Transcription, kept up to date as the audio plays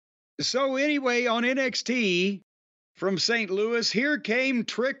So anyway, on NXT from St. Louis, here came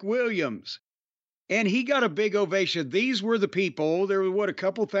Trick Williams. And he got a big ovation. These were the people, there were, a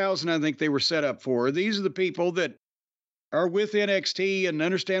couple thousand I think they were set up for. These are the people that are with NXT and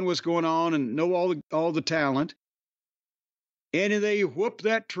understand what's going on and know all the talent. And they whoop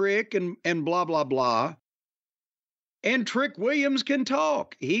that Trick and blah, blah, blah. And Trick Williams can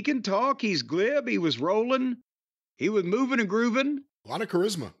talk. He can talk. He's glib. He was rolling. He was moving and grooving. A lot of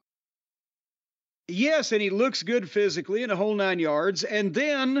charisma. Yes, and he looks good physically in a whole 9 yards. And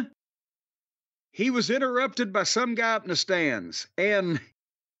then he was interrupted by some guy up in the stands. And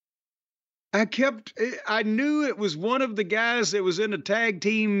I knew it was one of the guys that was in a tag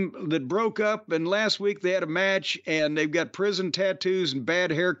team that broke up. And last week they had a match and they've got prison tattoos and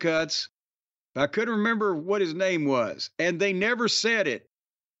bad haircuts. I couldn't remember what his name was. And they never said it.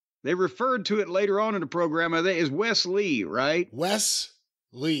 They referred to it later on in the program. I think it's Wes Lee, right? Wes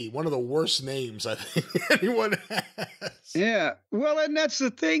Lee, one of the worst names I think anyone has. Yeah. Well, and that's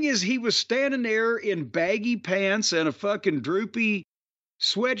the thing is he was standing there in baggy pants and a fucking droopy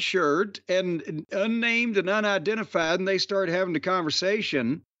sweatshirt and unnamed and unidentified, and they started having the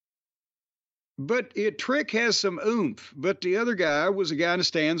conversation. But Trick has some oomph, but the other guy was a guy in the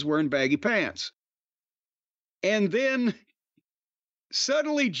stands wearing baggy pants. And then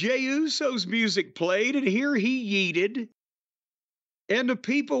suddenly Jey Uso's music played, and here he yeeted. And the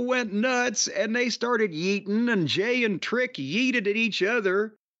people went nuts, and they started yeeting, and Jey and Trick yeeted at each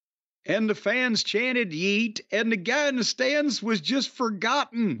other, and the fans chanted yeet, and the guy in the stands was just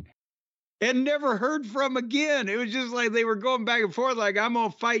forgotten and never heard from again. It was just like they were going back and forth, like, I'm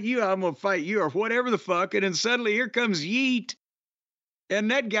going to fight you, or whatever the fuck. And then suddenly here comes yeet,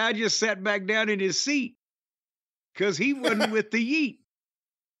 and that guy just sat back down in his seat because he wasn't with the yeet.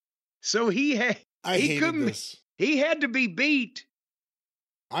 So he had to be beat.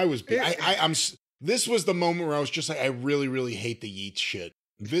 I was beat. This was the moment where I was just like, I really, really hate the yeet shit.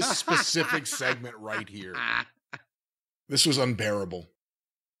 This specific segment right here. This was unbearable.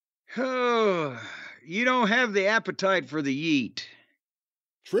 Oh, you don't have the appetite for the yeet.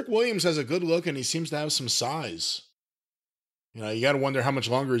 Trick Williams has a good look and he seems to have some size. You know, you got to wonder how much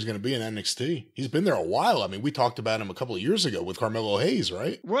longer he's going to be in NXT. He's been there a while. I mean, we talked about him a couple of years ago with Carmelo Hayes,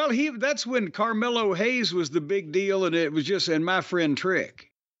 right? Well, that's when Carmelo Hayes was the big deal, and it was just, and my friend Trick.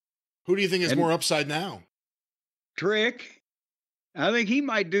 Who do you think is more upside now? Trick. I think he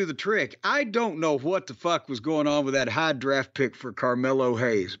might do the trick. I don't know what the fuck was going on with that high draft pick for Carmelo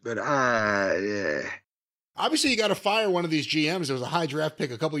Hayes, but obviously you got to fire one of these GMs. There was a high draft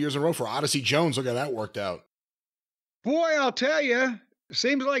pick a couple of years in a row for Odyssey Jones. Look how that worked out. Boy, I'll tell you,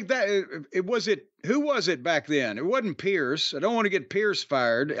 seems like that. Who was it back then? It wasn't Pierce. I don't want to get Pierce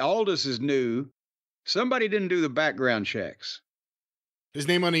fired. Aldous is new. Somebody didn't do the background checks. His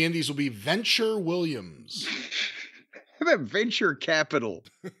name on the Indies will be Venture Williams. How about venture capital?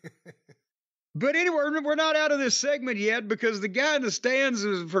 But anyway, we're not out of this segment yet because the guy in the stands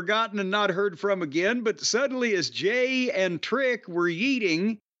was forgotten and not heard from again. But suddenly, as Jey and Trick were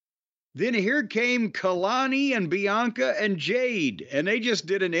yeeting, then here came Kalani and Bianca and Jade, and they just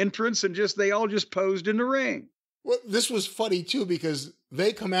did an entrance and they all just posed in the ring. Well, this was funny too because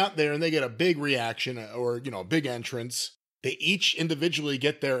they come out there and they get a big reaction or, a big entrance. They each individually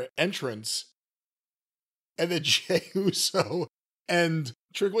get their entrance. And then Jey Uso and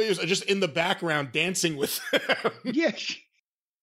Trick Williams are just in the background dancing with them. Yeah.